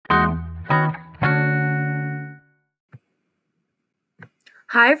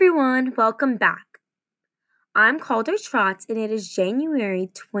Hi everyone, welcome back. I'm Calder Trotz and it is January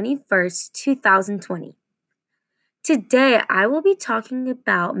 21st, 2020. Today I will be talking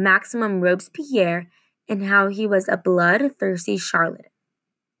about Maximum Robespierre and how he was a bloodthirsty charlatan.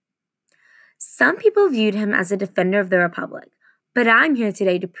 Some people viewed him as a defender of the Republic, but I'm here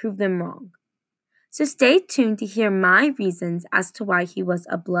today to prove them wrong. So stay tuned to hear my reasons as to why he was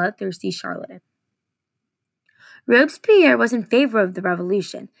a bloodthirsty charlatan. Robespierre was in favor of the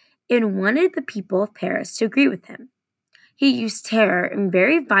revolution and wanted the people of Paris to agree with him. He used terror and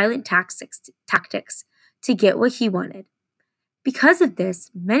very violent tactics to get what he wanted. Because of this,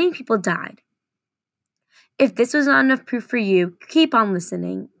 many people died. If this was not enough proof for you, keep on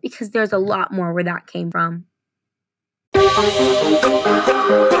listening because there's a lot more where that came from.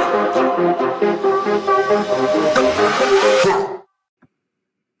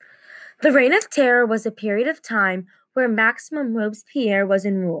 The Reign of Terror was a period of time where Maximum Robespierre was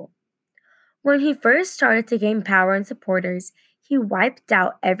in rule. When he first started to gain power and supporters, he wiped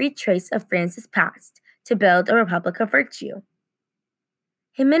out every trace of France's past to build a republic of virtue.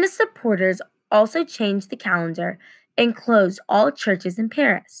 Him and his supporters also changed the calendar and closed all churches in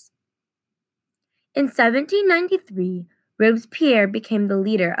Paris. In 1793, Robespierre became the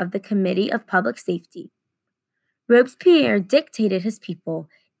leader of the Committee of Public Safety. Robespierre dictated his people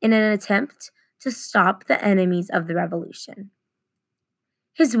in an attempt to stop the enemies of the revolution.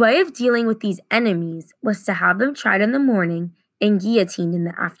 His way of dealing with these enemies was to have them tried in the morning and guillotined in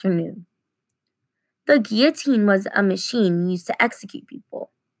the afternoon. The guillotine was a machine used to execute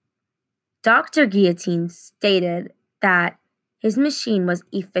people. Dr. Guillotine stated that his machine was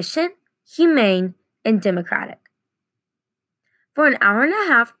efficient, humane, and democratic. For an hour and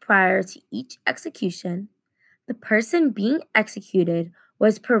a half prior to each execution, the person being executed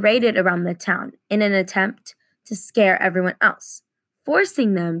was paraded around the town in an attempt to scare everyone else,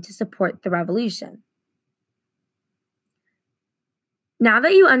 forcing them to support the revolution. Now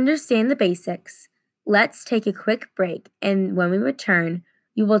that you understand the basics, let's take a quick break, and when we return,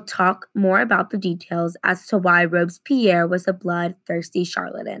 we will talk more about the details as to why Robespierre was a bloodthirsty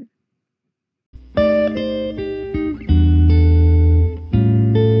charlatan.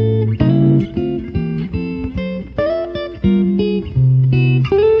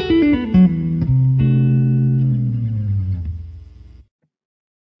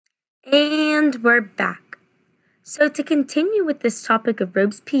 And we're back. So to continue with this topic of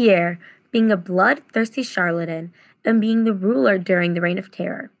Robespierre being a bloodthirsty charlatan and being the ruler during the Reign of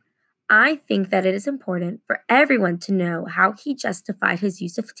Terror, I think that it is important for everyone to know how he justified his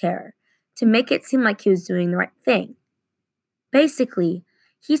use of terror to make it seem like he was doing the right thing. Basically,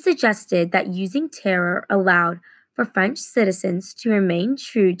 he suggested that using terror allowed for French citizens to remain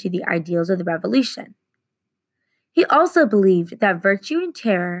true to the ideals of the revolution. He also believed that virtue and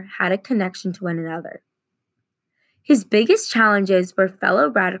terror had a connection to one another. His biggest challenges were fellow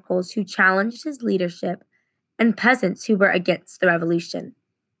radicals who challenged his leadership and peasants who were against the revolution.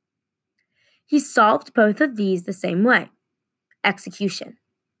 He solved both of these the same way: execution.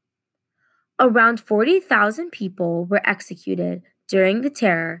 Around 40,000 people were executed during the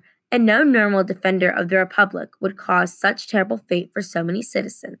terror, and no normal defender of the Republic would cause such terrible fate for so many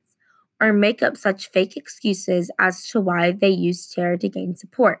citizens, or make up such fake excuses as to why they used terror to gain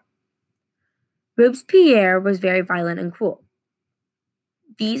support. Robespierre was very violent and cruel.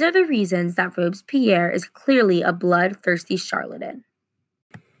 These are the reasons that Robespierre is clearly a bloodthirsty charlatan.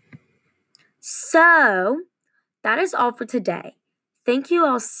 So, that is all for today. Thank you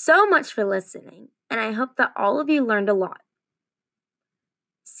all so much for listening, and I hope that all of you learned a lot.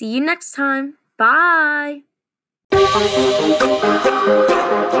 See you next time. Bye!